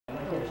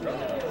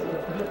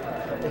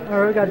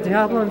Alright, we got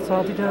Diablo and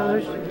Salty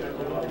Doge.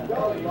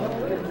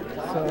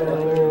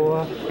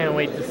 So Can't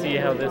wait to see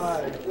how this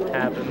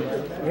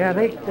happens. yeah,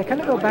 they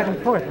kind of go back and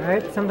forth,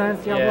 right?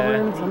 Sometimes Diablo Yeah.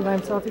 wins,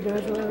 sometimes Salty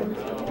Doge wins.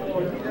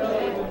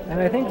 And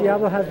I think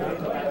Diablo has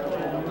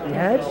the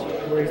edge,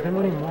 where he's been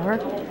winning more.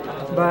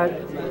 But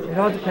it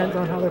all depends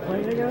on how they're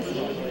playing, I guess.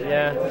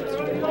 Yeah.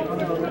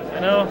 I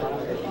know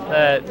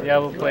that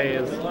Diablo play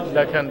is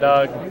duck hunt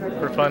dog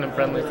for fun and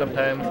friendly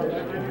sometimes.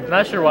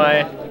 Not sure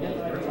why.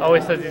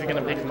 Always says he's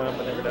gonna pick him up,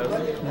 but never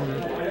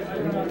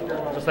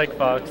does. Just like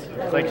Fox,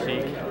 just like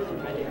Sheik.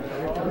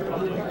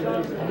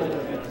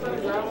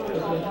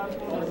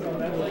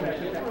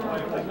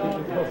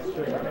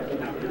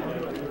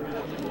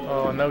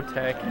 Oh, no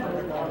tech.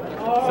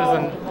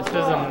 This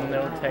isn't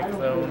no tech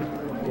zone.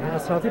 Yeah,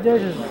 Salty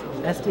Doge is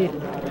SD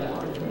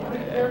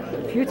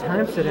a few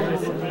times today.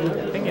 So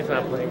I think he's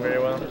not playing very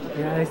well.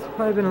 yeah, he's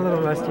probably been a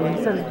little rusty.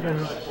 He said he's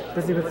been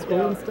busy with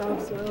school and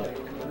stuff, so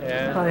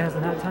Yeah. probably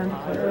hasn't had time to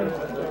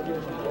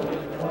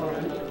play.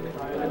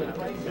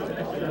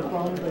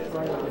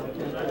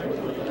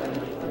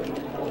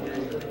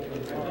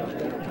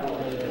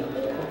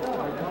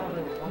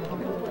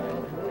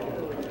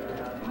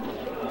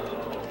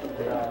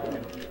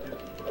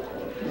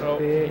 Oh,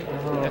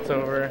 Oh. it's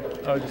over.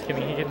 Oh, just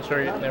kidding. He can show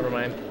you. Never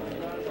mind.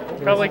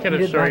 Probably could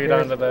have He did shorted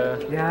back onto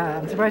the. Yeah,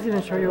 I'm surprised he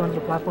didn't show you onto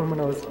the platform when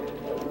I was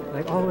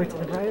like all the way to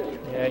the right.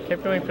 Yeah, I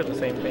kept going for the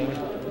same thing.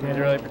 Made it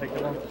really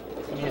predictable.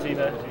 Easy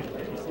to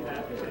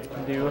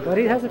do. But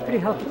he has a pretty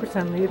healthy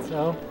percent lead,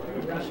 so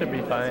Should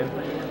be fine.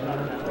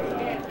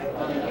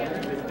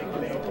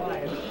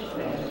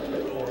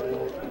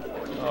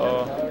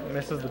 Oh,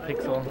 misses the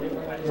pixel.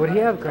 would he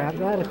have grabbed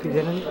that if he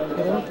didn't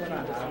hit him?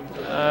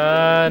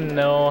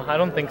 No, I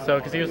don't think so,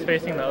 because he was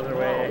facing the other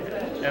way.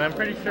 And I'm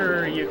pretty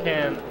sure you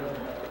can't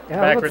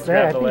Yeah, backwards let's say,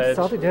 I grab the think ledge.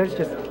 Salty Doge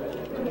just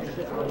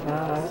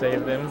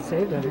Saved him.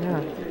 saved him, yeah.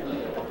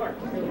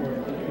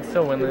 Can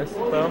still win this,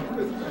 though.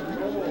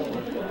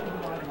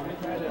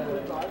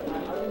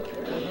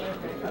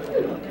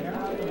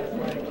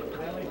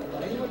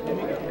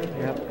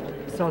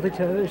 Yep. Salty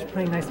Doge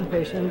playing nice and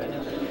patient.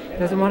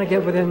 Doesn't want to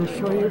get within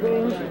shorty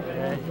range.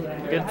 Yeah.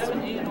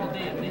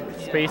 Good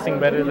spacing,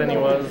 better than he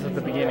was at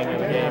the beginning of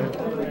the game.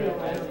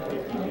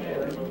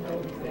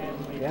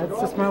 Yeah,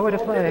 it's a smart way to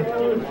play.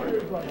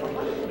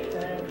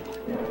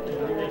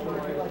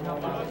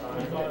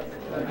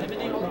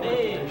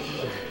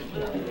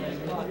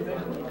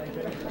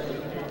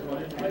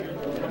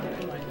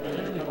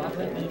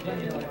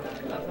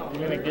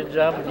 Doing a good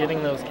job of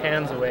getting those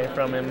cans away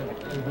from him.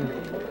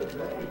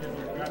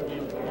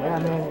 Yeah, I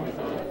mean,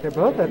 they're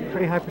both at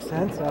pretty high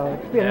percent, so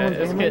it could be Yeah,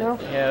 anyone's game right now.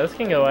 yeah, this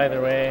can go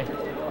either way.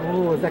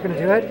 Ooh, is that going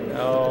to do it?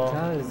 Oh. It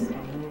does.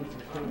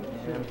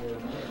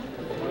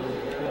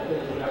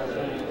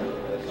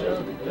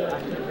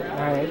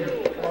 Alright,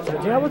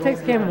 so Diablo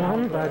takes game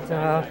one, but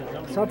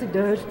Salty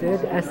Doge did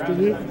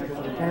SD,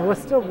 and it was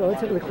still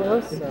relatively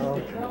close,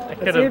 so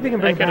let's see if we can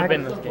bring I could have back.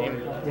 been this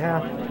game.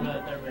 Yeah.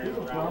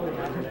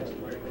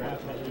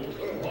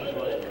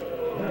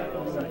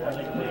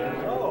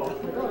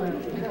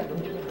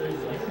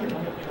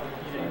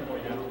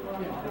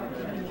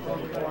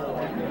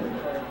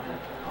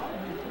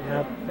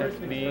 Yep.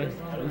 FB.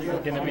 This is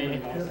gonna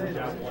be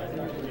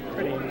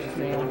pretty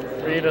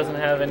interesting. Ryu doesn't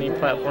have any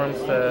platforms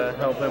to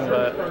help him,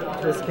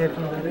 but To escape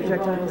from the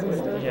projectiles and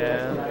stuff.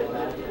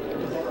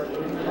 yeah.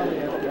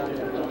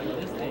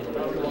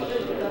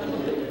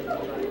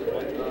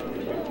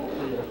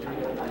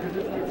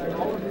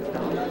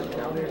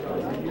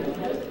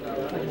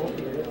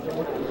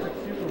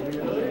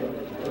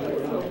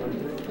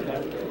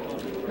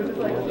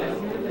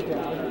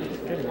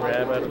 Good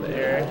grab out of the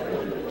air.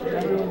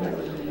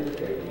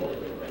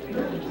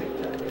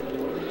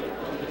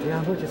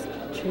 Diablo just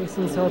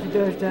chasing Salty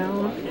Doge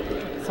down.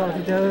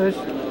 Salty Doge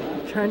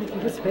trying to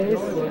keep his pace.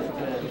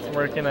 It's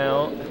working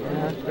out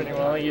pretty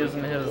well,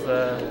 using his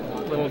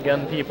little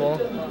gun people.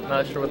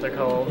 Not sure what they're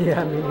called.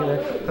 Yeah, me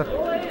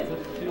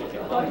neither.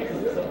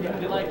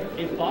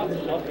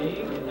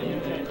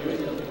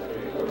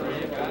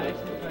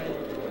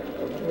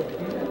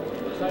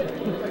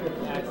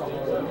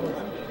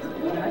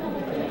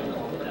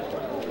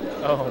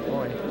 Oh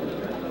boy.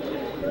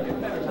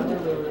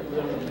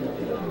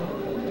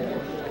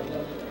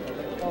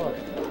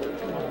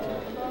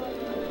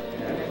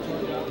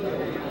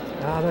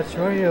 Ah, that's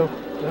sure you.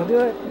 They'll do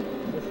it.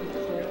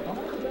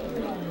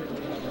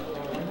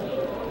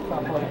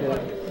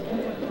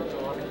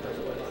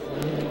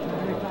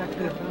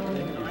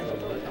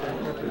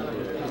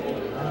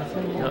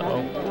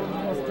 Uh-oh.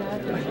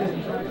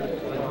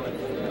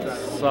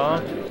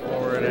 Soft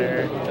forward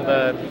air.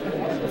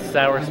 The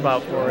sour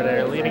spot forward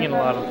air. Leading in a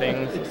lot of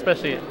things,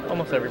 especially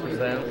almost every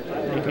percent.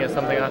 You can get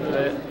something off of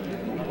it.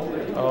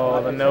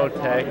 Oh, the no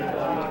tech.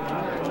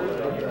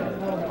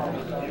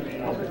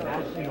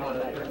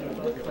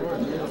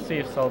 Let's see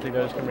if Salty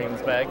Doge can bring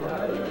this back.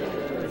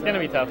 It's gonna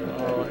be tough.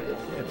 Oh,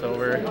 it's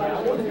over.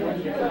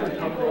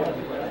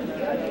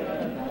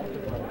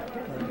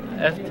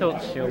 F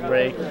tilt shield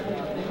break.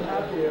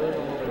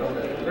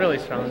 Really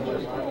strong.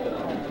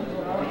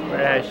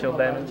 Very high shield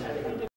damage.